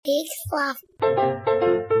Big sloth.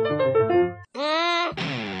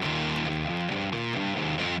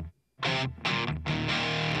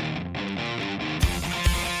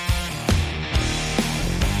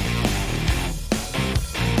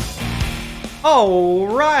 All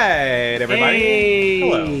right, everybody. Hey.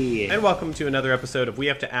 Hello, and welcome to another episode of We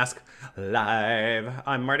Have to Ask Live.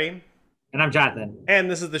 I'm Marty. And I'm Jonathan. And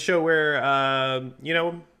this is the show where,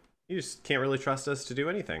 you just can't really trust us to do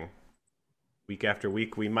anything. Week after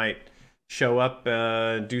week, we might show up,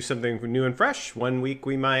 do something new and fresh. One week,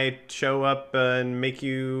 we might show up and make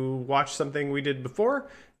you watch something we did before.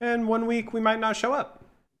 And one week, we might not show up.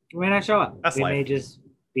 We may not show up. That's we life. may just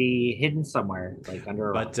be hidden somewhere, like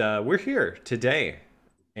under a rock. But we're here today.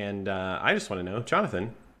 And I just want to know,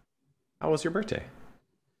 Jonathan, how was your birthday?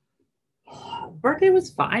 Birthday was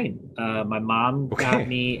fine. My mom got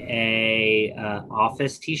me a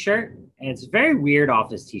Office t-shirt. And it's a very weird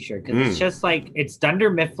Office t-shirt because it's just like, it's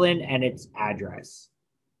Dunder Mifflin and its address.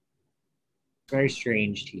 Very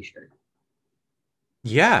strange t-shirt.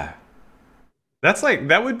 Yeah.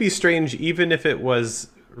 That would be strange even if it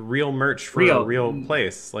was real merch for a real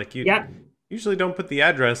place. Like you usually don't put the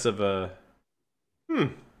address of a...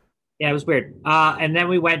 Yeah, it was weird. And then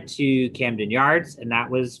we went to Camden Yards, and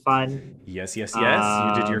that was fun. Yes. You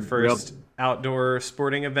did your first outdoor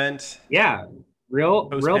sporting event. Yeah, real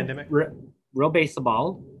post-pandemic. real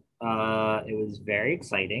baseball. It was very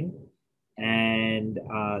exciting, and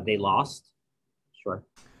they lost. Sure.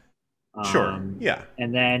 Yeah.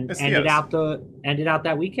 And then ended out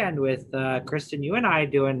that weekend with Kristen, you and I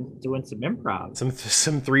doing some improv.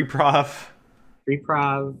 Some three prov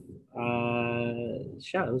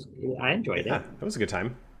shows. I enjoyed it. It was a good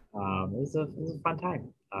time. It was a fun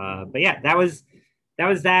time. But yeah, that was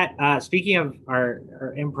that. Speaking of our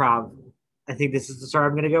improv, I think this is the story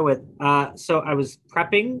I'm going to go with. So I was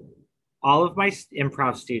prepping all of my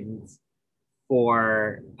improv students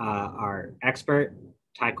for our expert,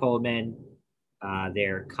 Ty Coleman.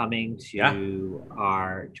 They're coming to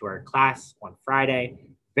our class on Friday.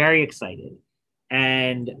 Very excited.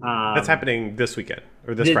 And that's happening this weekend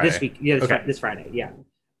or this Friday? This week. Yeah, this Friday. Yeah.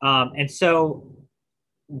 And so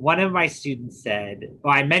one of my students said,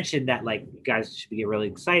 well, I mentioned that like you guys should get really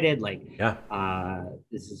excited. Like,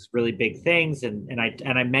 this is really big things. And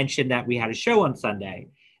I mentioned that we had a show on Sunday.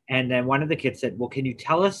 And then one of the kids said, well, can you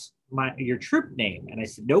tell us your troop name? And I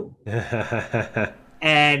said, nope.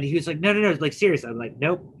 And he was like, no, like serious. I'm like,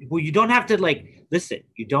 nope. Well, you don't have to listen,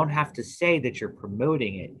 you don't have to say that you're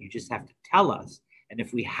promoting it. You just have to tell us. And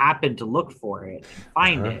if we happen to look for it and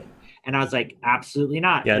find it. And I was like, absolutely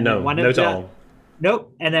not. Yeah, and no to all.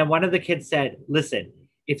 Nope. And then one of the kids said, listen,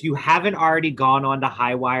 if you haven't already gone on to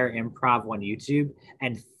Highwire Improv on YouTube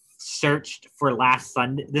and searched for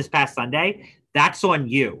this past Sunday, that's on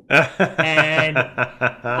you. And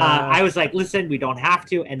I was like, listen, we don't have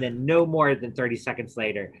to. And then no more than 30 seconds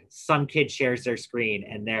later, some kid shares their screen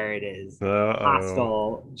and there it is.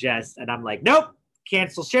 Hostile and I'm like, nope,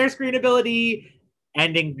 cancel share screen ability,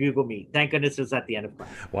 ending Google Meet. Thank goodness it was at the end of class.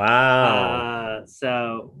 Wow.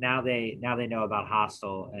 So now they know about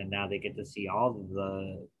Hostile, and now they get to see all of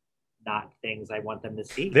the not things I want them to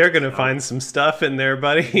see. They're gonna find some stuff in there,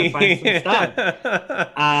 buddy. Find some stuff.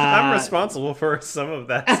 I'm responsible for some of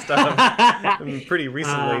that stuff. Pretty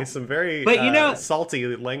recently, some very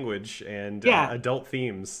salty language and adult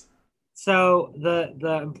themes. So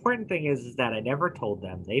the important thing is that I never told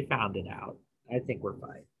them. They found it out. I think we're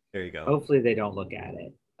fine. There you go. Hopefully they don't look at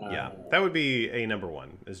it. That would be a number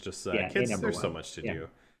one. Is just kids. There's so much to do.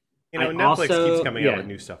 Netflix keeps coming out with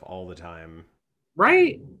new stuff all the time.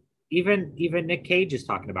 Right. Even Nick Cage is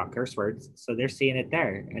talking about curse words, so they're seeing it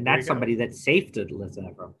there, and that's somebody that's safe to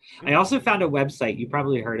listen from. I also found a website. You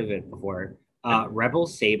probably heard of it before.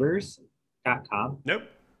 RebelSabers.com. Nope.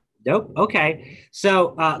 Okay.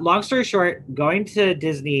 So, long story short, going to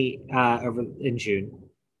Disney over in June.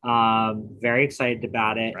 Very excited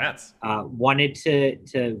about it. Rats. Wanted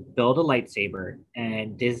to build a lightsaber,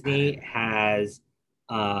 and Disney has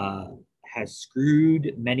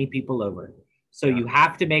screwed many people over. So you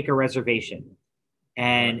have to make a reservation.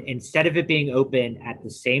 And instead of it being open at the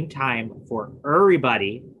same time for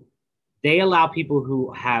everybody, they allow people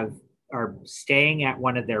who are staying at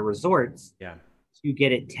one of their resorts to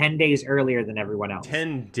get it 10 days earlier than everyone else.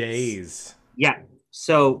 10 days. Yeah.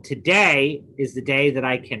 So today is the day that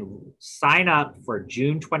I can sign up for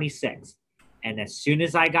June 26th. And as soon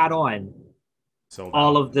as I got on,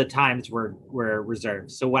 all of the times were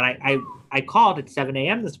reserved. So when I called at 7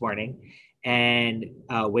 a.m. this morning, and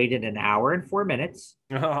waited an hour and 4 minutes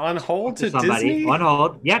on hold to somebody. Disney? On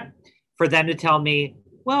hold, yep, for them to tell me,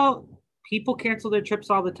 well, people cancel their trips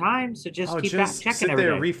all the time, so just keep just checking sit every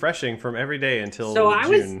there day. refreshing from every day until So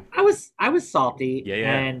June. I was salty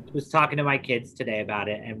Yeah. and was talking to my kids today about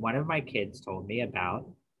it, and one of my kids told me about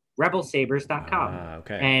rebelsabers.com.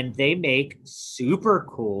 Okay. And they make super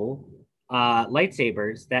cool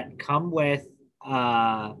lightsabers that come with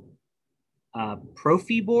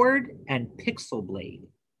Profi board and Pixel Blade.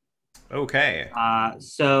 Okay.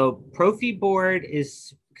 So Profi board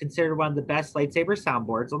is considered one of the best lightsaber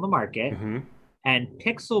soundboards on the market, and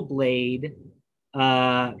Pixel Blade,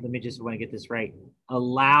 let me just want to get this right,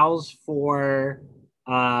 allows for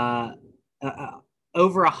over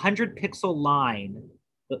 100 pixels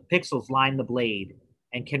line the blade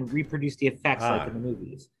and can reproduce the effects like in the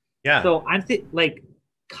movies. Yeah. So I'm like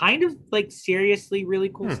kind of like seriously really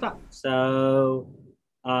cool stuff. So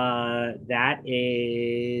that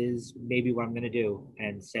is maybe what I'm gonna do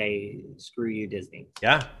and say screw you, Disney.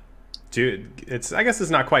 Yeah. Dude, I guess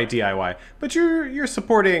it's not quite DIY, but you're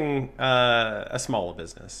supporting a smaller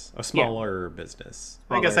business. I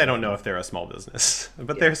guess I don't know if they're a small business,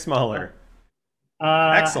 but they're smaller.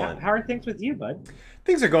 Excellent. How are things with you, bud?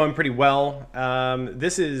 Things are going pretty well.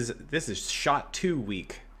 This is shot 2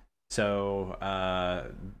 week,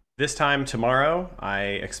 so this time tomorrow I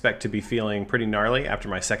expect to be feeling pretty gnarly after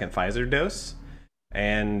my second Pfizer dose,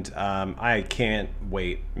 and I can't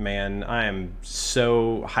wait, man. I am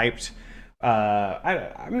so hyped.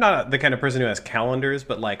 I'm not the kind of person who has calendars,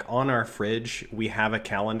 but like on our fridge we have a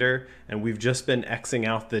calendar, and we've just been Xing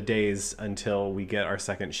out the days until we get our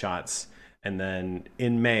second shots. And then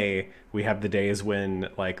in May, we have the days when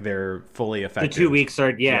like they're fully effective. The 2 weeks are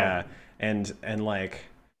and like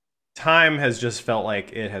time has just felt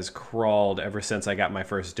like it has crawled ever since I got my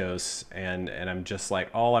first dose, and I'm just like,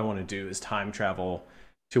 all I want to do is time travel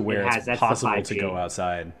to where it's possible to go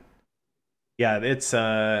outside. Yeah, it's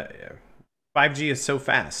 5G is so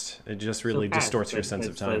fast. It just really distorts your sense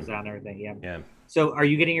of time. Slows down everything. Yeah. So are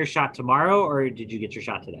you getting your shot tomorrow, or did you get your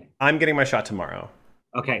shot today? I'm getting my shot tomorrow.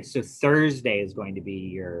 Okay, so Thursday is going to be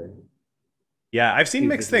your... Yeah, I've seen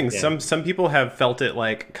mixed things. Some people have felt it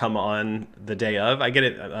like come on the day of. I get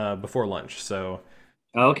it before lunch, so...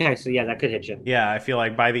 Okay, so yeah, that could hit you. Yeah, I feel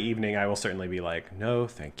like by the evening I will certainly be like, no,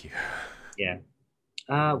 thank you. Yeah.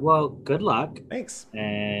 Well, good luck. Thanks.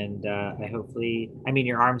 And I hopefully... I mean,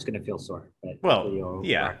 your arm's going to feel sore. But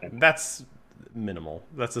yeah, that's minimal.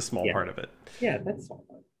 That's a small part of it. Yeah, that's small.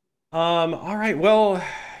 All right, well...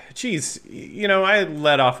 Geez, I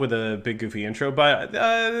led off with a big goofy intro, but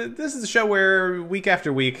this is a show where week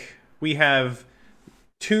after week we have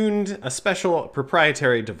tuned a special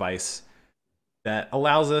proprietary device that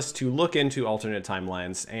allows us to look into alternate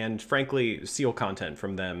timelines and, frankly, steal content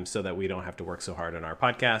from them so that we don't have to work so hard on our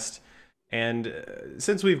podcast. And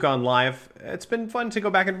since we've gone live, it's been fun to go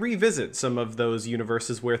back and revisit some of those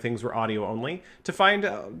universes where things were audio only to find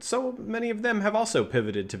so many of them have also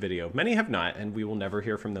pivoted to video. Many have not, and we will never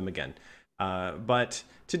hear from them again. But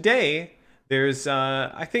today, there's,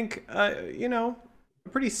 I think, a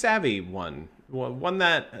pretty savvy one. One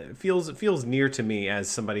that feels near to me as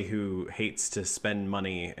somebody who hates to spend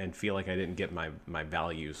money and feel like I didn't get my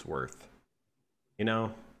value's worth.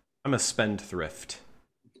 I'm a spendthrift.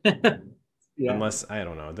 Yeah. Unless, I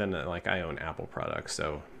don't know, then like I own Apple products,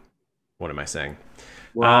 so what am I saying?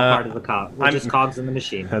 We're all part of the cog. We're just cogs in the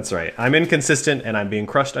machine. That's right. I'm inconsistent, and I'm being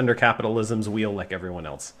crushed under capitalism's wheel like everyone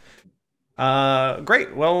else.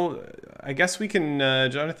 Great. Well, I guess we can,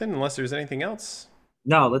 Jonathan, unless there's anything else.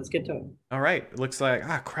 No, let's get to it. All right. It looks like,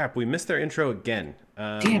 crap, we missed their intro again.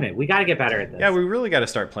 Damn it. We got to get better at this. Yeah, we really got to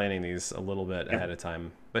start planning these a little bit ahead of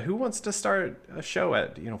time. But who wants to start a show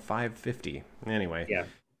at, 5:50? Anyway. Yeah.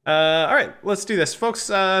 All right, let's do this. Folks,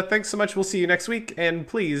 thanks so much. We'll see you next week. And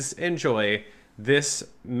please enjoy this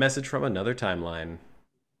message from another timeline.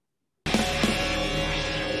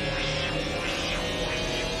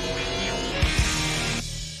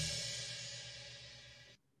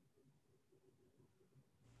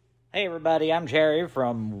 Hey everybody, I'm Jerry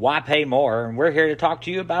from Why Pay More, and we're here to talk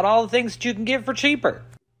to you about all the things that you can get for cheaper.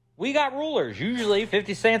 We got rulers, usually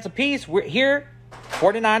 50 cents a piece. We're here,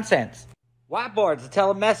 49 cents. Whiteboards to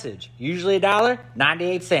tell a message, usually $1,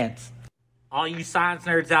 98 cents. All you science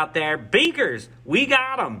nerds out there, beakers, we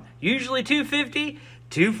got them, usually $2.50,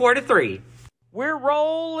 $2.43. We're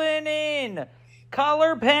rolling in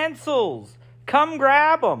color pencils. Come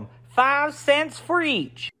grab them, 5 cents for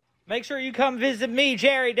each. Make sure you come visit me,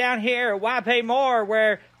 Jerry, down here at Why Pay More,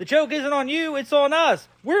 where the joke isn't on you, it's on us.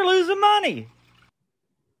 We're losing money.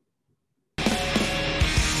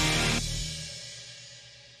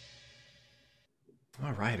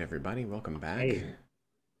 All right, everybody, welcome back. Hey.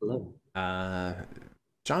 Hello.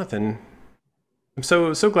 Jonathan, I'm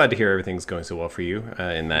so glad to hear everything's going so well for you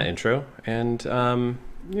in that intro, and I'm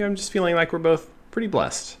just feeling like we're both pretty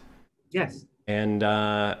blessed. Yes. And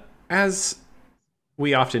as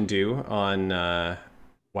we often do on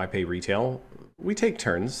YPay Retail, we take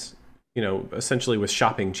turns, essentially with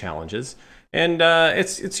shopping challenges, and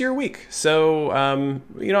it's your week, so I'm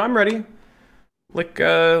ready.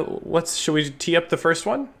 Should we tee up the first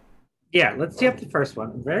one? Yeah, let's tee up the first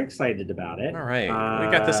one. I'm very excited about it. All right,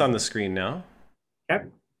 we got this on the screen now. Okay.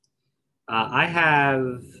 I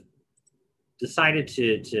have decided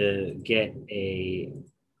to get a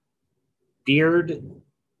beard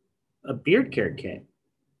care kit.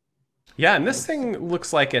 Yeah, and this thing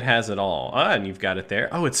looks like it has it all. And you've got it there.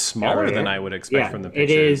 Oh, it's smaller than I would expect from the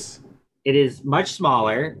pictures. It is much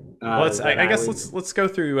smaller. Well, I guess let's go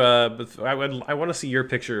through. I want to see your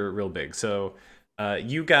picture real big. So,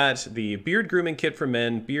 you got the beard grooming kit for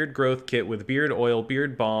men, beard growth kit with beard oil,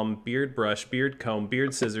 beard balm, beard brush, beard comb,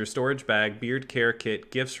 beard scissors, storage bag, beard care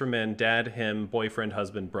kit, gifts for men, dad, him, boyfriend,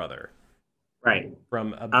 husband, brother. Right.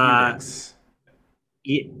 From a Beardix.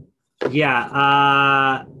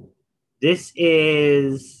 Yeah. This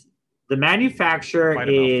is the manufacturer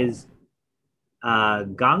is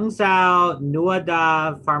Guangzhou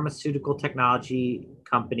Nuada Pharmaceutical Technology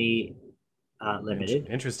Company Limited.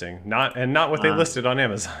 Interesting. Not what they listed on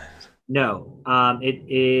Amazon. No. It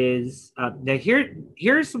is now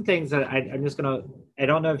here's some things that I'm just gonna. I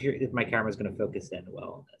don't know if my camera's gonna focus in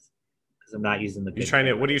well on this because I'm not using the.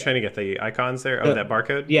 What are you trying to get? The icons there? Oh, that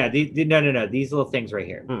barcode? Yeah. No. These little things right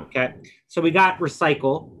here. Okay. So we got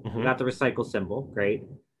recycle. We got the recycle symbol. Great.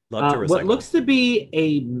 Love to recycle. What looks to be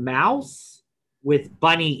a mouse with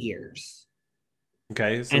bunny ears.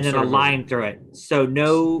 Okay. And then a line through it. So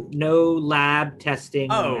no lab testing.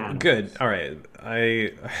 Oh, good. All right.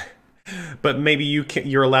 But maybe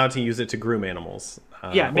you're allowed to use it to groom animals.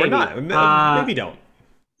 Yeah, maybe. Or not. Maybe don't.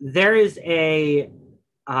 There is a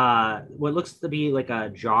what looks to be like a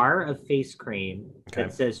jar of face cream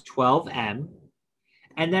that says 12M.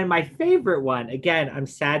 And then my favorite one, again, I'm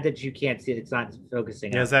sad that you can't see it. It's not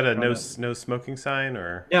focusing. Yeah, is that a no smoking sign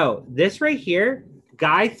or? No, this right here,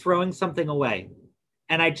 guy throwing something away.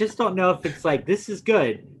 And I just don't know if it's like, this is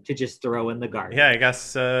good to just throw in the garbage. Yeah, I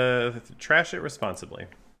guess trash it responsibly.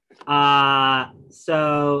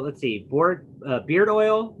 So let's see. Beard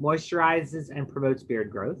oil moisturizes and promotes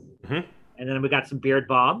beard growth. Mm-hmm. And then we got some beard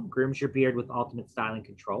balm, grooms your beard with ultimate styling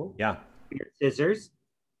control. Yeah. Beard scissors,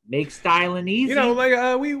 make styling easy.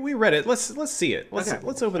 We read it. Let's see it.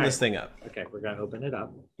 Let's open this thing up. Okay, we're gonna open it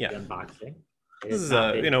up. Yeah. The unboxing. This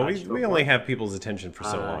is we only have people's attention for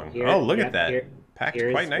so long. Look at that. Packed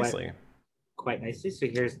quite nicely. Quite nicely. So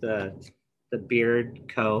here's the beard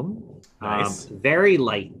comb. Nice. Very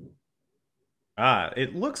light.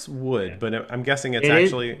 It looks wood, but I'm guessing it's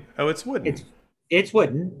actually it's wooden. It's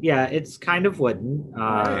wooden. Yeah, it's kind of wooden.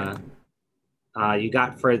 You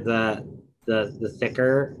got for the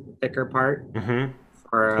thicker part.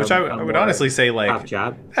 Mm-hmm. Which I would honestly say top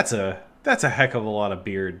job. That's a heck of a lot of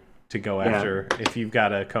beard to go after if you've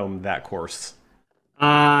got a comb that coarse.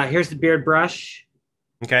 Here's the beard brush.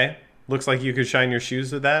 Okay. Looks like you could shine your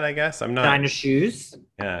shoes with that, I guess. I'm not. Shine your shoes.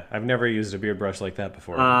 Yeah, I've never used a beard brush like that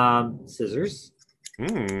before. Scissors.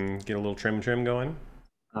 Get a little trim going.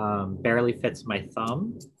 Barely fits my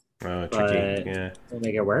thumb. Oh, tricky. Yeah. We'll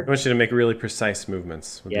make it work. I want you to make really precise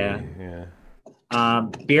movements. Yeah.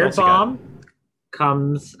 Beard balm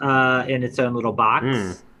comes in its own little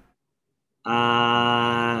box.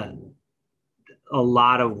 A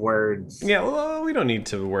lot of words. Yeah, well, we don't need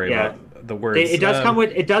to worry about the words. It does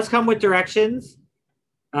come with directions,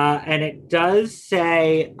 and it does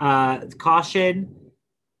say caution: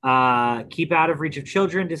 keep out of reach of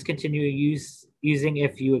children. Discontinue using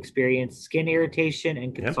if you experience skin irritation,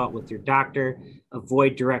 and consult with your doctor.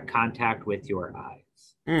 Avoid direct contact with your eyes.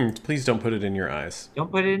 Please don't put it in your eyes.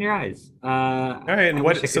 Don't put it in your eyes. All right,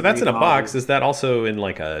 and so that's in a box. Is that also in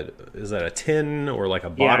is that a tin or like a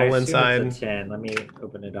bottle inside? It's a tin. Let me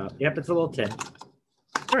open it up. Yep, it's a little tin.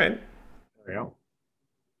 All right. There we go.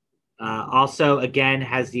 Also, again,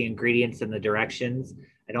 has the ingredients and the directions.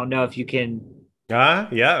 I don't know if you can. Yeah.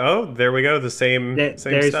 Oh, there we go. The same there's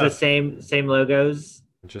stuff. the same logos.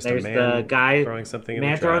 Just there's a man the guy throwing something in the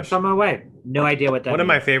trash. Throwing something away. No idea what that. One of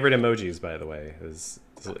my favorite emojis, by the way, is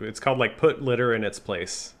it's called like put litter in its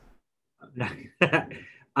place.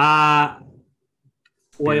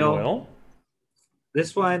 Oil.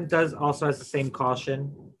 This one also has the same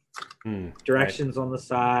caution. Directions on the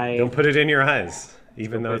side. Don't put it in your eyes,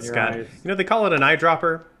 even though it's got. They call it an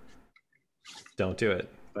eyedropper. Don't do it.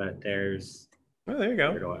 But there's. Oh, there you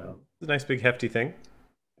go. Oil. It's a nice big hefty thing.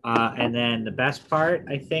 And then the best part,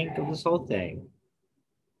 I think, of this whole thing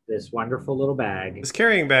this wonderful little bag. This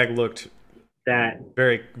carrying bag looked that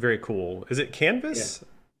very, very cool. Is it canvas?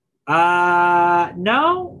 Yeah.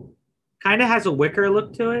 No, kind of has a wicker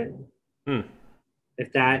look to it.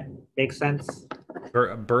 If that makes sense.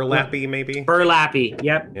 Burlappy, maybe? Burlappy,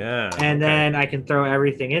 yep. Yeah. And then I can throw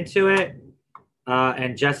everything into it.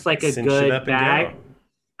 And just like a good bag,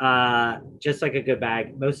 just like a good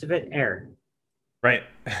bag, most of it air. Right.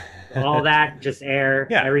 All that, just air.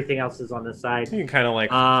 Yeah. Everything else is on the side. You can kind of like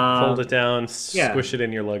fold it down, squish it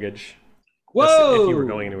in your luggage. Whoa! If you were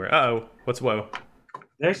going anywhere. Uh-oh. What's whoa?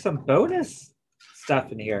 There's some bonus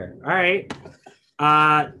stuff in here. All right.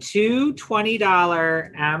 Two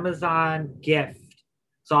 $20 Amazon gift.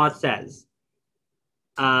 That's all it says.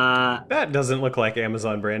 That doesn't look like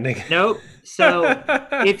Amazon branding. Nope. So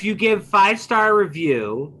if you give 5-star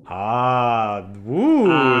review.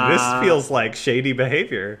 This feels like shady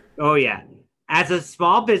behavior. Oh, yeah. As a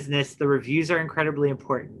small business, the reviews are incredibly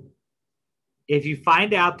important. If you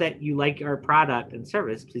find out that you like our product and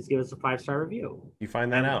service, please give us a 5-star review. You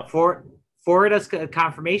find that out. Forward us a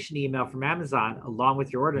confirmation email from Amazon along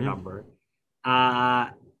with your order number.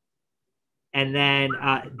 And then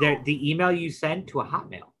the email you send to a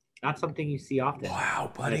Hotmail. Not something you see often.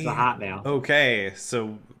 Wow, buddy. It's a Hotmail. Okay,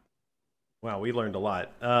 so, wow, we learned a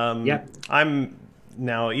lot. Yep. I'm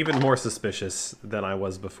now even more suspicious than I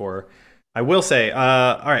was before. I will say,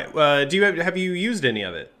 all right, have you used any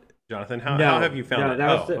of it, Jonathan? How have you found it?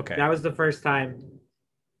 That was the first time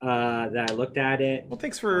that I looked at it. Well,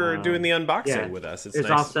 thanks for doing the unboxing with us. There's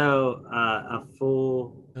nice. Also a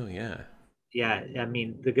full. Oh yeah. Yeah, I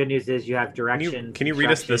mean the good news is you have directions. Can you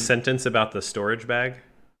read us the sentence about the storage bag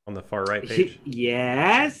on the far right page?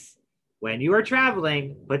 Yes. When you are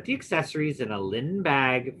traveling, put the accessories in a linen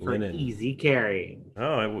bag for easy carrying.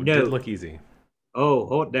 Oh, it did look easy. Oh,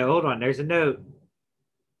 hold on. There's a note.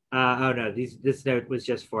 This note was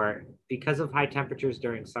just for because of high temperatures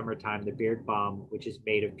during summertime, the beard balm, which is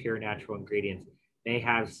made of pure natural ingredients, may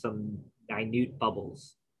have some minute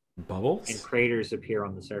bubbles. Bubbles? And craters appear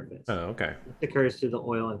on the surface. Oh, okay. This occurs through the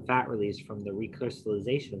oil and fat release from the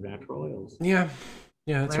recrystallization of natural oils. Yeah,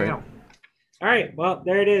 that's right. All right, well,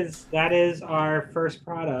 there it is. That is our first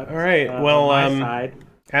product. All right, on my side.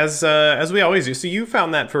 As we always do. So you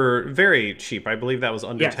found that for very cheap. I believe that was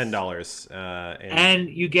under $10. And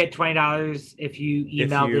you get $20 if you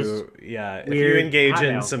email this. Yeah, if you engage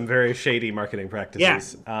in some very shady marketing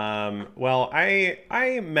practices. Yeah. Well,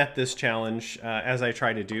 I met this challenge as I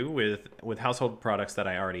try to do with household products that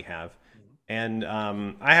I already have. And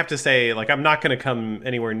I have to say, like, I'm not going to come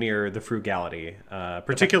anywhere near the frugality.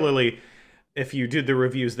 Particularly if you did the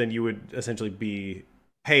reviews, then you would essentially be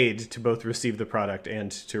paid to both receive the product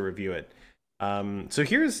and to review it. So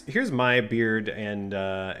here's my beard and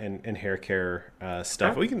hair care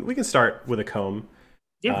stuff. We can start with a comb.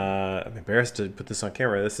 Yeah. I'm embarrassed to put this on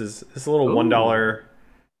camera. This is a little $1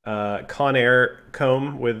 Conair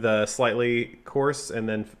comb with slightly coarse and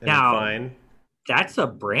then fine. That's a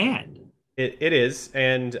brand. It is,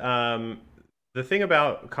 and the thing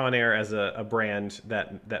about Conair as a brand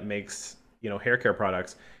that makes hair care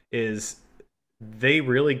products is they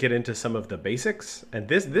really get into some of the basics, and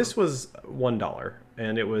this was $1,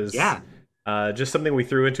 and it was just something we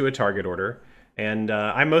threw into a Target order, and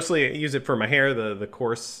I mostly use it for my hair, the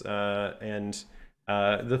coarse and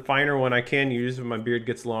the finer one I can use when my beard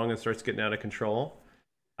gets long and starts getting out of control.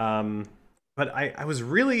 But I was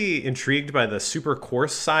really intrigued by the super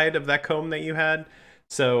coarse side of that comb that you had.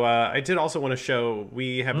 So I did also want to show,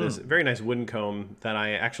 we have this very nice wooden comb that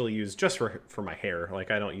I actually use just for my hair.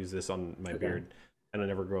 Like, I don't use this on my beard, and I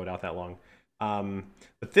never grow it out that long.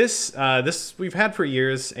 But this we've had for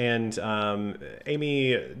years, and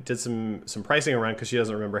Amy did some pricing around because she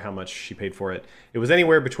doesn't remember how much she paid for it. It was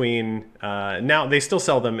anywhere between, now they still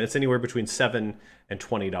sell them, it's anywhere between $7 and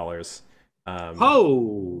 $20.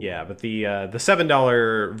 Yeah, but the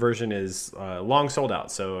 $7 version is long sold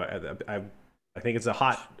out, so I think it's a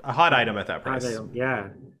hot item at that price. Yeah.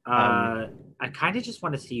 I kind of just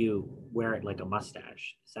want to see you wear it like a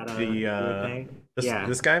mustache. Is that a thing?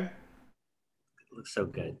 This guy? It looks so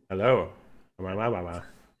good. Hello.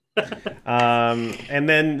 And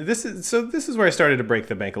then this is where I started to break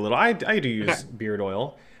the bank a little. I do use beard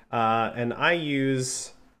oil, and I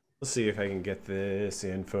use. Let's see if I can get this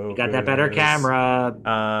in focus. You got that better camera.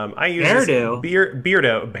 I use Beardo.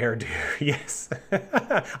 Beardo. Yes.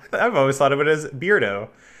 I've always thought of it as Beardo,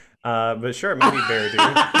 but sure, maybe Beardo.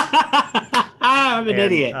 I'm an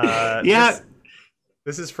idiot. Yeah.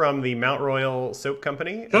 This is from the Mount Royal Soap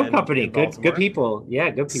Company. Good people.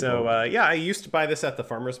 Yeah, good people. So I used to buy this at the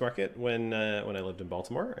farmers market when I lived in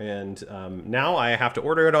Baltimore, and now I have to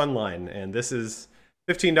order it online. And this is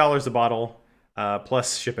 $15 a bottle,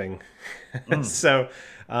 plus shipping. So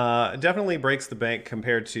definitely breaks the bank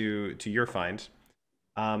compared to your find.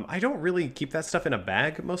 I don't really keep that stuff in a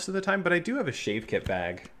bag most of the time, but I do have a shave kit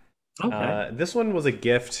bag. Okay. This one was a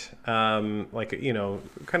gift, like, you know,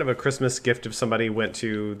 kind of a Christmas gift if somebody went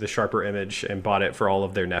to the Sharper Image and bought it for all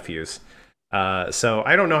of their nephews. So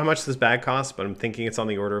I don't know how much this bag costs, but I'm thinking it's on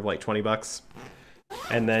the order of like $20.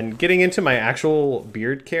 And then getting into my actual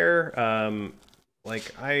beard care,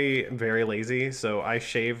 like I am very lazy, so I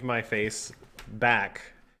shave my face back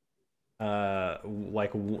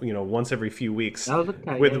like, you know, once every few weeks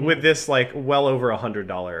with this like well over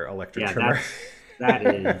 $100 electric trimmer. That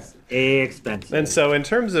is expensive. And so in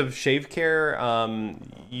terms of shave care,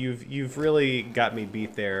 you've really got me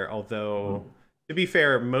beat there, although to be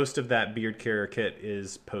fair, most of that beard care kit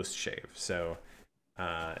is post shave, so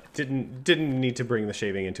didn't need to bring the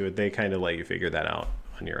shaving into it. They kind of let you figure that out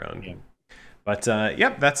on your own. Yeah. But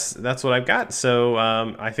yep, that's what I've got. So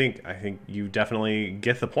I think you definitely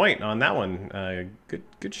get the point on that one.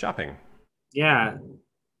 Good shopping. Yeah,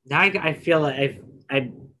 now I feel like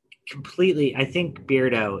I completely. I think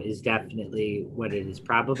Beardo is definitely what it is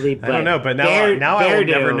probably. But I don't know, but now I will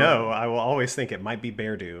never know. I will always think it might be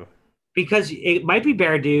Beardo. Because it might be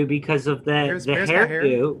Beardo because of the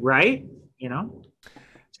hairdo, right? You know.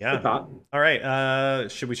 Yeah. All right.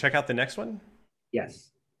 Should we check out the next one? Yes.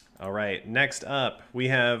 All right, next up, we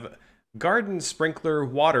have Garden Sprinkler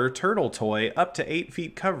Water Turtle Toy, up to 8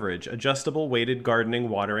 feet coverage, adjustable weighted gardening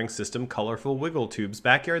watering system, colorful wiggle tubes,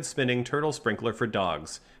 backyard spinning turtle sprinkler for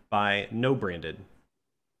dogs, by No Branded.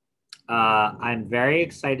 I'm very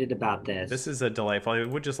excited about this. This is a delightful. I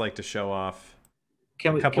would just like to show off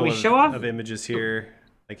can we show off of images here.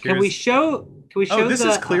 Like, can we show Oh, this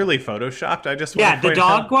is clearly photoshopped. I just want to the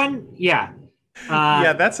dog one? Yeah.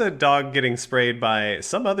 Yeah, that's a dog getting sprayed by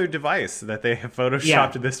some other device that they have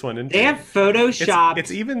photoshopped this one into. They have photoshopped. It's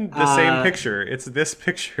even the same picture. It's this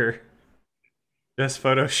picture just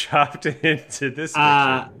photoshopped into this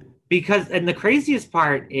picture. Because, and the craziest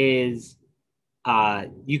part is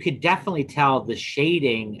you could definitely tell the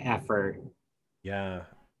shading effort. Yeah.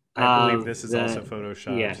 I believe this is also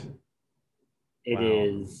photoshopped. Yeah. It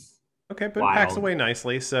is. Okay, but it packs away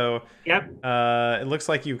nicely. So yep. It looks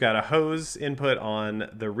like you've got a hose input on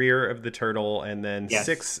the rear of the turtle, and then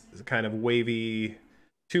 6 kind of wavy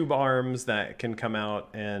tube arms that can come out.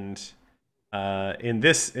 And in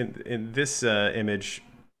this image,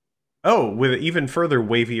 with even further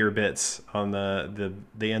wavier bits on the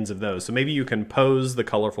ends of those. So maybe you can pose the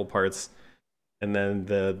colorful parts, and then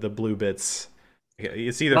the blue bits.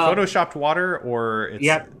 It's either photoshopped water or it's.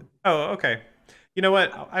 Yep. Oh, okay. You know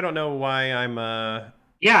what? I don't know why I'm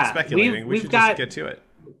speculating. We should just get to it.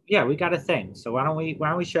 Yeah, we got a thing. So why don't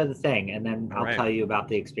we show the thing, and then I'll tell you about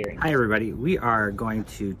the experience. Hi everybody. We are going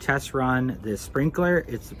to test run this sprinkler.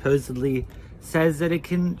 It supposedly says that it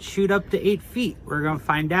can shoot up to 8 feet. We're gonna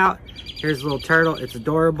find out. Here's a little turtle. It's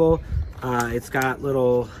adorable. It's got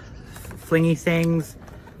little flingy things.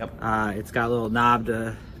 Yep. It's got a little knob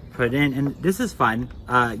to put in, and this is fun.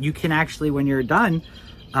 You can actually, when you're done,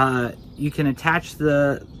 you can attach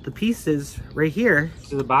the pieces right here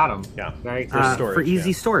to the bottom. Yeah, very for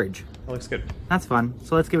easy storage. That looks good. That's fun.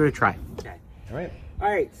 So let's give it a try. Okay. All right. All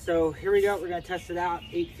right. So here we go. We're gonna test it out.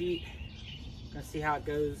 8 feet. Gonna see how it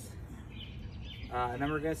goes, and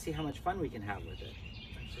then we're gonna see how much fun we can have with it.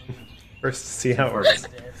 First, see how it works.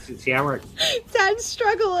 See how it works. Dad's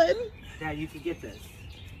struggling. Dad, you can get this.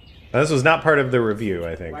 Now, this was not part of the review,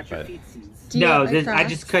 I think. Watch your feet. No, I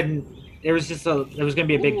just couldn't. There was going to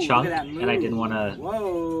be a big chunk, and I didn't want to.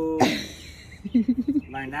 Whoa!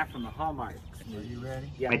 Learned that from the Hallmark. Are you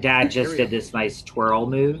ready? Yeah. My dad just did this nice twirl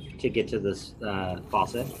move to get to this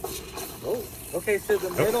faucet. Oh, okay. So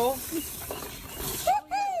the middle.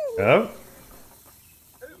 Oh.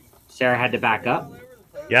 Sarah had to back up.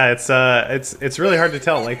 Yeah, it's really hard to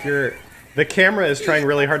tell. Like the camera is trying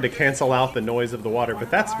really hard to cancel out the noise of the water,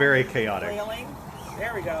 but that's very chaotic. Flailing.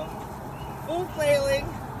 There we go. Full flailing.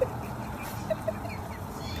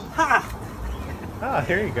 Ha! Ah,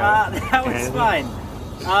 here you go. That was fun.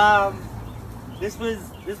 This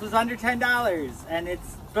was under $10, and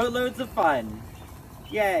it's boatloads of fun.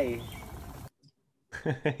 Yay!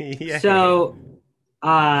 Yay. So,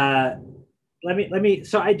 let me.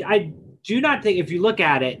 So I do not think, if you look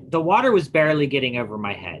at it, the water was barely getting over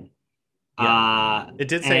my head. Yeah. It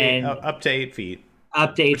did say up to 8 feet.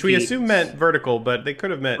 Up to 8 feet. Which we assume meant vertical, but they could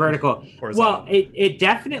have meant vertical. Horizontal. Well, it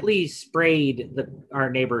definitely sprayed our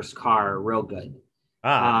neighbor's car real good.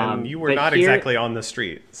 And you were not exactly on the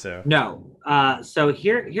street, so. No. So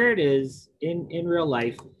here it is in real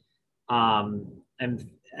life. And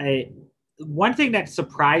one thing that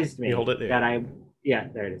surprised me hold it there.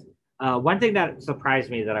 there it is. One thing that surprised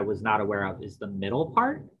me that I was not aware of is the middle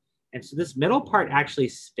part. And so this middle part actually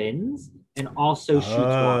spins and also shoots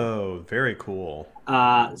water. Oh, very cool.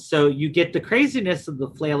 So you get the craziness of the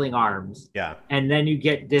flailing arms. Yeah. And then you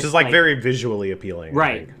get this. Which is like very visually appealing.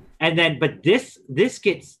 Right. And then, but this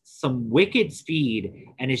gets some wicked speed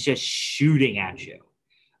and it's just shooting at you.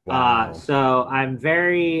 Wow. So I'm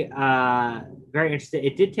very, very interested.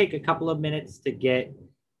 It did take a couple of minutes to get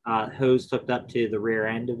hose hooked up to the rear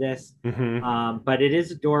end of this. Mm-hmm. But it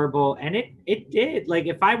is adorable. And it did, like,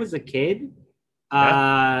 if I was a kid,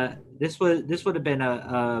 this would have been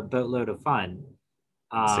a boatload of fun.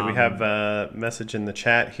 So we have a message in the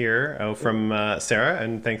chat here from Sarah,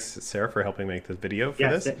 and thanks, Sarah, for helping make this video for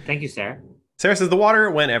this. Thank you, Sarah. Sarah says the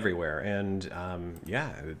water went everywhere, and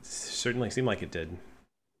it certainly seemed like it did.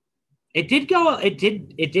 It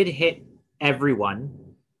did hit everyone.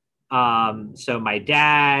 So my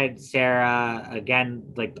dad, Sarah,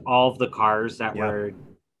 again, like all of the cars that were,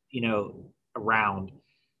 around.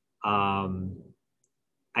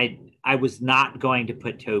 I was not going to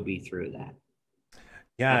put Toby through that.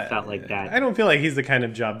 Yeah, I felt like that. I don't feel like he's the kind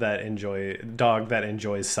of dog that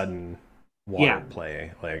enjoys sudden water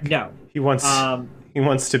play. Like, no, he wants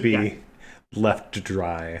to be left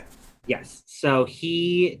dry. Yes, so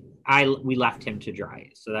we left him to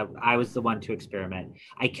dry, so that I was the one to experiment.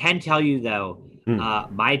 I can tell you though,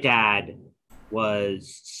 my dad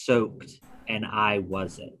was soaked and I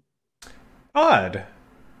wasn't. Odd.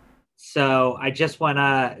 So I just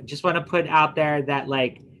wanna put out there that,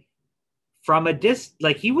 like, from a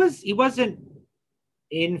like he wasn't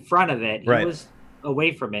in front of it. He was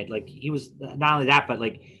away from it. Like, he was not only that, but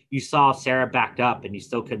like you saw Sarah backed up and you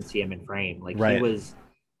still couldn't see him in frame. Like, he was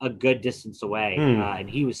a good distance away, and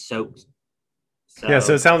he was soaked. So,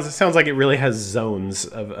 so it sounds like it really has zones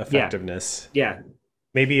of effectiveness. Yeah.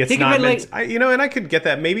 Maybe it's not meant, and I could get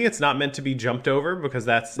that. Maybe it's not meant to be jumped over because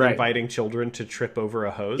that's inviting children to trip over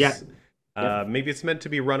a hose. Yeah. Maybe it's meant to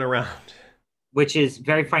be run around. Which is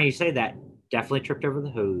very funny you say that. Definitely tripped over the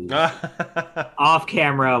hose off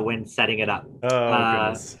camera when setting it up. Oh,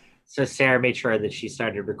 goodness. So Sarah made sure that she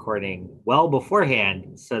started recording well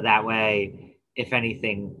beforehand, so that way, if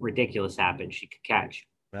anything ridiculous happened, she could catch.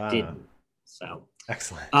 Didn't. So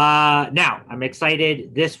excellent. Now I'm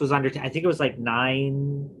excited. This was I think it was like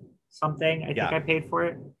 $9 something. I think I paid for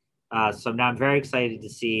it. So now I'm very excited to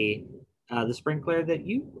see the sprinkler that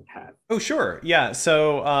you have. Oh, sure. Yeah.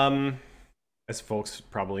 So as folks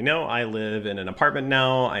probably know, I live in an apartment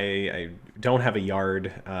now. I don't have a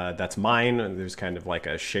yard that's mine. There's kind of like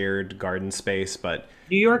a shared garden space, but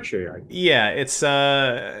New Yorkshire yard. Yeah, it's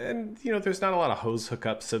and there's not a lot of hose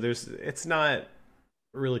hookups, so it's not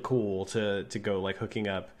really cool to go like hooking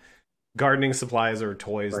up gardening supplies or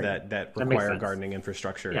toys that require gardening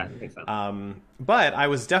infrastructure. Yeah, that makes sense. But I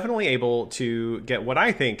was definitely able to get what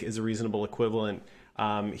I think is a reasonable equivalent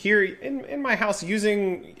here in my house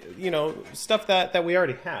using stuff that we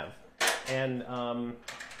already have, and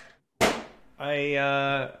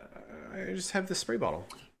I just have this spray bottle.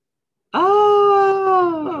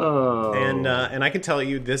 Oh, and I can tell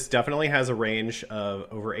you this definitely has a range of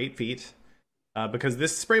over 8 feet because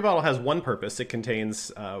this spray bottle has one purpose. It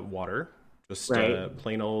contains water, just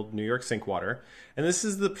plain old New York sink water, and this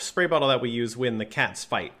is the spray bottle that we use when the cats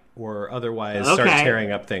fight or otherwise start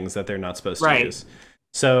tearing up things that they're not supposed to use.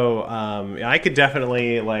 So I could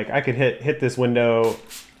definitely I could hit this window.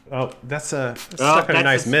 Oh, that's stuck in a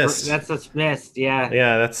nice mist. That's a mist, yeah.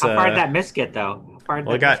 Yeah, that's. How far did that mist get though? How far did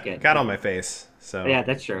that mist get? Got on my face. So yeah,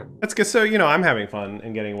 that's true. That's good. So I'm having fun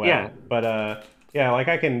and getting wet. Yeah. But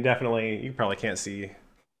I can definitely. You probably can't see.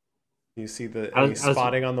 You see any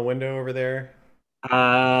spotting on the window over there?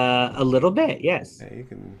 A little bit, yes. Yeah, you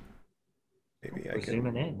can. Maybe I can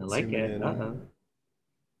zooming in. I like it.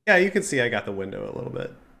 Yeah, you can see I got the window a little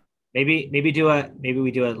bit. Maybe we do a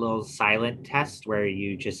little silent test where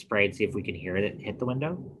you just spray and see if we can hear it hit the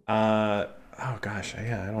window. Oh gosh,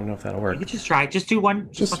 yeah, I don't know if that'll work. You could just try. Just do one.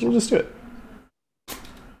 We'll just do it.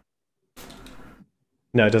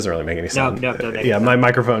 No, it doesn't really make any sense. No, my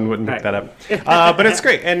microphone wouldn't pick that up. But it's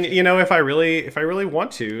great, and if I really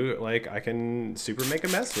want to, I can super make a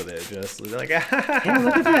mess with it. Just like yeah,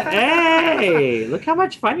 look at that! Hey, look how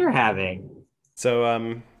much fun you're having.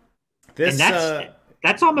 So this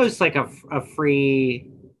that's almost like a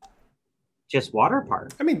free just water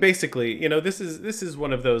park. I mean, basically, this is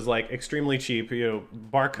one of those extremely cheap,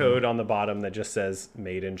 barcode on the bottom that just says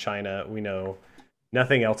 "Made in China." We know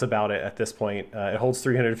Nothing else about it at this point. It holds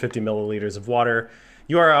 350 milliliters of water.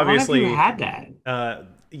 You are How long obviously have you had that?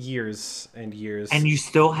 Years and years. And you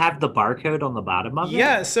still have the barcode on the bottom of it?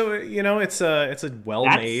 Yeah, so it's a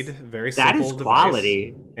well-made, very simple that is device,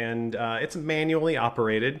 quality, and it's manually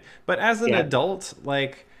operated. But as an adult,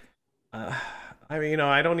 like, I mean,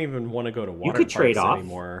 I don't even want to go to water parks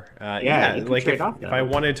anymore. You could like trade off, if I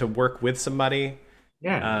wanted to work with somebody,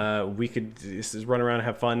 yeah, we could just run around and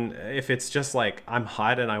have fun. If it's just like I'm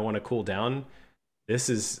hot and I want to cool down, this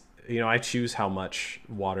is. I choose how much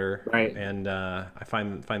water, right? And I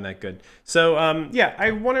find that good. So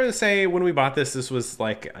I wanted to say when we bought this was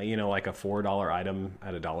like like a $4 item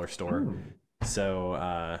at a dollar store.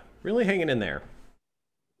 So really hanging in there.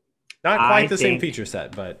 Not quite the same feature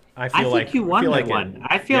set, but I feel like you won that one.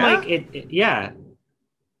 I feel like it. Yeah,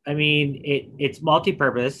 I mean it's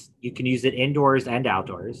multi-purpose. You can use it indoors and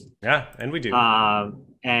outdoors. Yeah, and we do.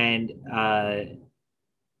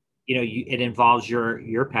 It involves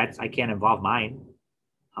your pets. I can't involve mine.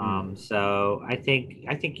 So I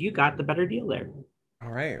think you got the better deal there. All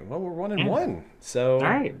right. Well, we're 1-1. So all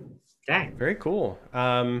right. Dang. Very cool.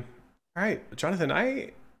 All right, Jonathan,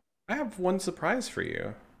 I have one surprise for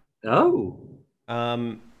you. Oh.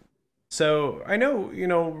 So I know,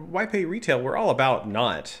 YPay Retail, we're all about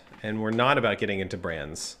and we're not about getting into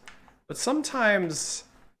brands. But sometimes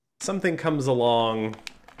something comes along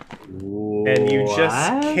and you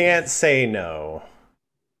just can't say no.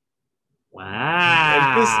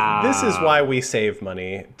 Wow. And this is why we save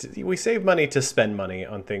money. We save money to spend money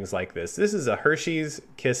on things like this. This is a Hershey's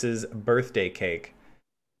Kisses birthday cake,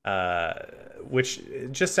 which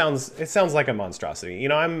just sounds like a monstrosity.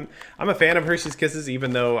 I'm a fan of Hershey's Kisses,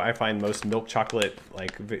 even though I find most milk chocolate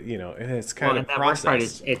it's kind of processed. That worst part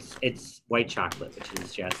is it's white chocolate, which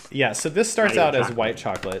is just So this starts out as white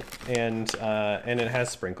chocolate, and it has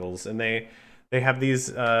sprinkles, and they have these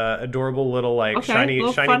adorable little shiny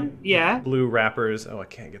fun, blue wrappers. Oh, I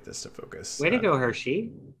can't get this to focus. Way to go,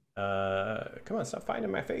 Hershey! Come on, stop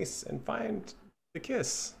finding my face and find the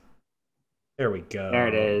kiss. There we go. There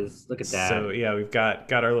it is. Look at that. So yeah, we've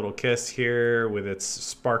got our little kiss here with its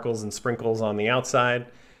sparkles and sprinkles on the outside,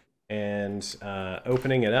 and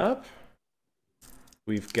opening it up,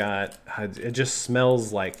 we've got it just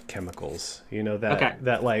smells like chemicals.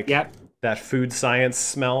 That food science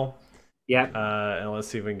smell. Yep. And let's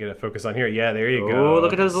see if we can get a focus on here. Yeah, there you go. Oh,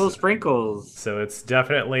 look at those little sprinkles. So it's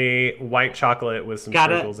definitely white chocolate with some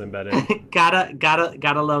sprinkles embedded.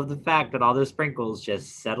 gotta love the fact that all those sprinkles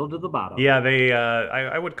just settle to the bottom. Yeah, they.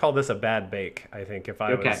 I would call this a bad bake. I think if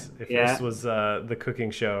this was the cooking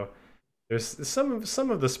show, there's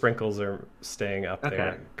some of the sprinkles are staying up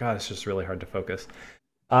there. God, it's just really hard to focus.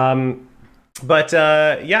 So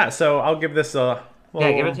I'll give this a.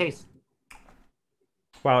 Give it a taste.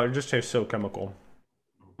 Wow, it just tastes so chemical.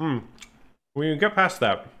 When you get past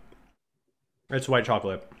that, it's white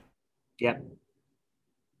chocolate. Yep.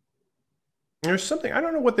 There's something, I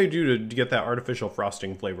don't know what they do to get that artificial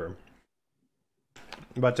frosting flavor.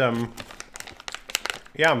 But,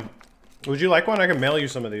 yeah. Would you like one? I can mail you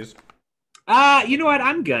some of these. You know what?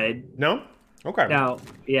 I'm good. No? Okay. No.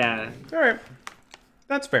 Yeah. All right.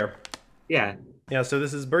 That's fair. Yeah. Yeah, so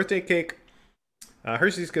this is birthday cake.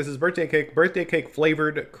 Hershey's Kisses birthday cake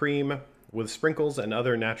flavored cream with sprinkles and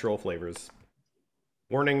other natural flavors.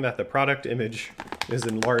 Warning that the product image is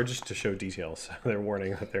enlarged to show details. They're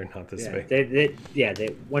warning that they're not this big.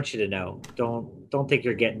 They want you to know. Don't think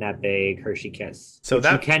you're getting that big Hershey Kiss. So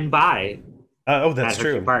which you can buy. That's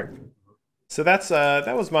true. So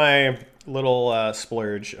that was my little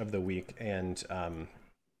splurge of the week, and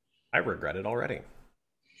I regret it already.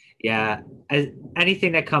 Yeah,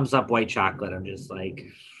 anything that comes up white chocolate, I'm just like,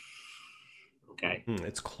 okay.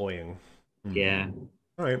 It's cloying. Yeah.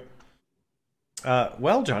 All right.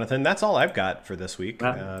 Well, Jonathan, that's all I've got for this week.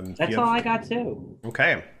 That's all I got too.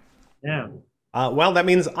 Okay. Yeah. Well, that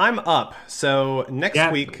means I'm up. So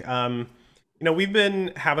next week, we've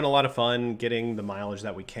been having a lot of fun getting the mileage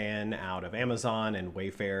that we can out of Amazon and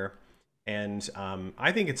Wayfair, and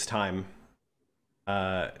I think it's time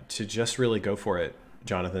to just really go for it,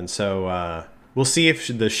 Jonathan. So we'll see if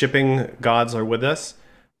the shipping gods are with us,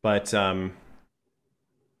 but we're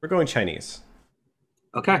going Chinese.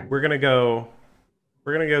 Okay. We're gonna go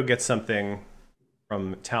get something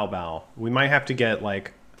from Taobao. We might have to get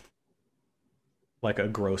like a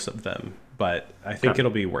gross of them, but I think it'll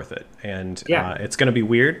be worth it. And it's gonna be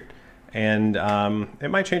weird, and it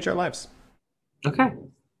might change our lives. Okay.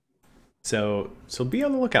 So be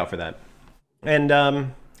on the lookout for that.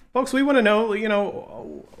 And folks, we want to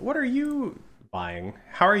know, what are you buying?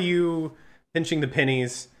 How are you pinching the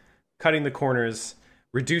pennies, cutting the corners?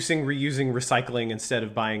 reducing, reusing, recycling instead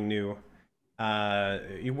of buying new.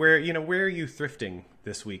 Where are you thrifting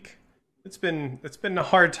this week? It's been a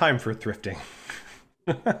hard time for thrifting.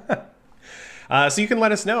 So you can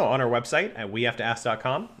let us know on our website at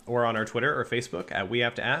wehavetoask.com or on our Twitter or Facebook at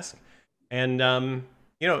wehavetoask. And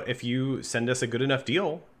if you send us a good enough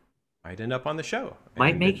deal, might end up on the show.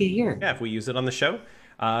 Might make it here. Yeah, if we use it on the show,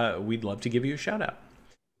 we'd love to give you a shout out.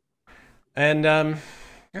 And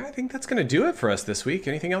I think that's going to do it for us this week.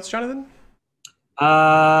 Anything else, Jonathan?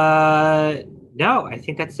 No, I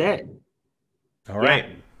think that's it. All right.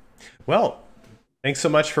 Well, thanks so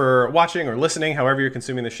much for watching or listening, however you're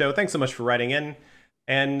consuming the show. Thanks so much for writing in.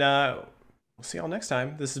 And we'll see y'all next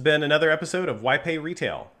time. This has been another episode of Why Pay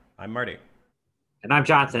Retail. I'm Marty. And I'm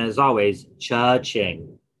Johnson. As always,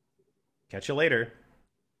 cha-ching. Catch you later.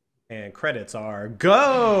 And credits are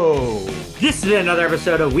go! This has been another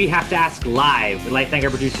episode of We Have to Ask Live. We'd like to thank our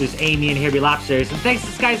producers, Amy and Harry Lobsters. And thanks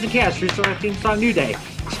to Skies and Chaos for restoring our theme song, New Day.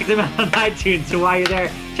 Check them out on iTunes. And while you're there,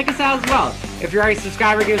 check us out as well. If you're already a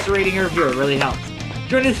subscriber, give us a rating or review. It really helps.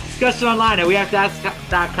 Join this discussion online at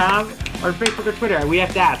wehavetoask.com or on Facebook or Twitter at We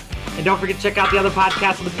Have to Ask. And don't forget to check out the other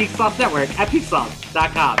podcasts on the Peak Sloth Network at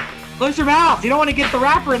peaksloth.com. Close your mouth. You don't want to get the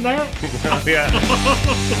rapper in there. Yeah.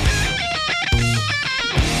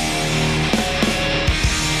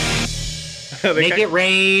 Make it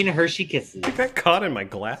rain, Hershey Kisses. I got caught in my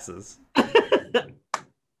glasses.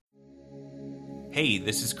 Hey,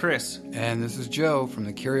 this is Chris. And this is Joe from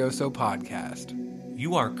the Curioso Podcast.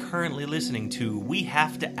 You are currently listening to We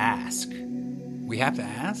Have to Ask. We have to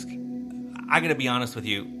ask? I gotta be honest with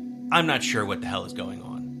you, I'm not sure what the hell is going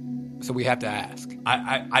on. So we have to ask.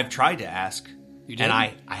 I've tried to ask, You did? and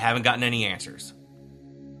I haven't gotten any answers.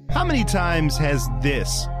 How many times has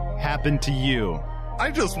this happened to you? I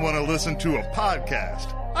just want to listen to a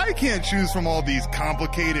podcast. I can't choose from all these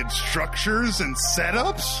complicated structures and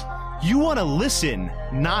setups. You want to listen,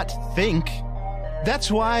 not think. That's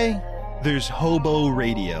why there's Hobo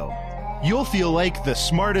Radio. You'll feel like the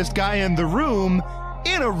smartest guy in the room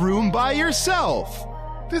in a room by yourself.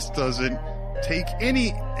 This doesn't take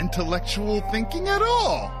any intellectual thinking at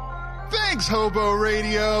all. Thanks, Hobo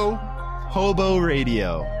Radio. Hobo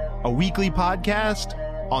Radio, a weekly podcast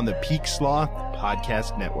on the Peak Sloth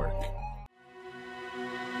Podcast Network.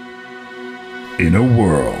 In a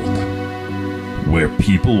world where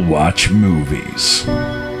people watch movies,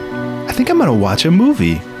 I think I'm going to watch a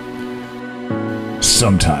movie.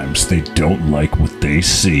 sometimes they don't like what they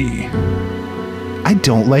see. I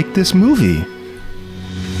don't like this movie.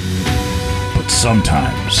 But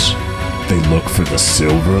sometimes they look for the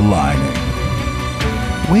silver lining.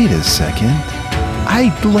 Wait a second.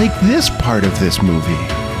 I like this part of this movie.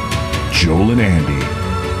 Joel and Andy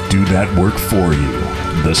do that work for you.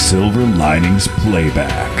 The Silver Linings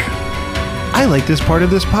Playback. I like this part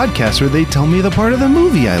of this podcast where they tell me the part of the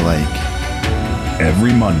movie I like.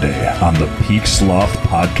 Every Monday on the Peak Sloth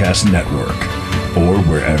Podcast Network or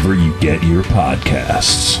wherever you get your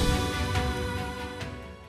podcasts.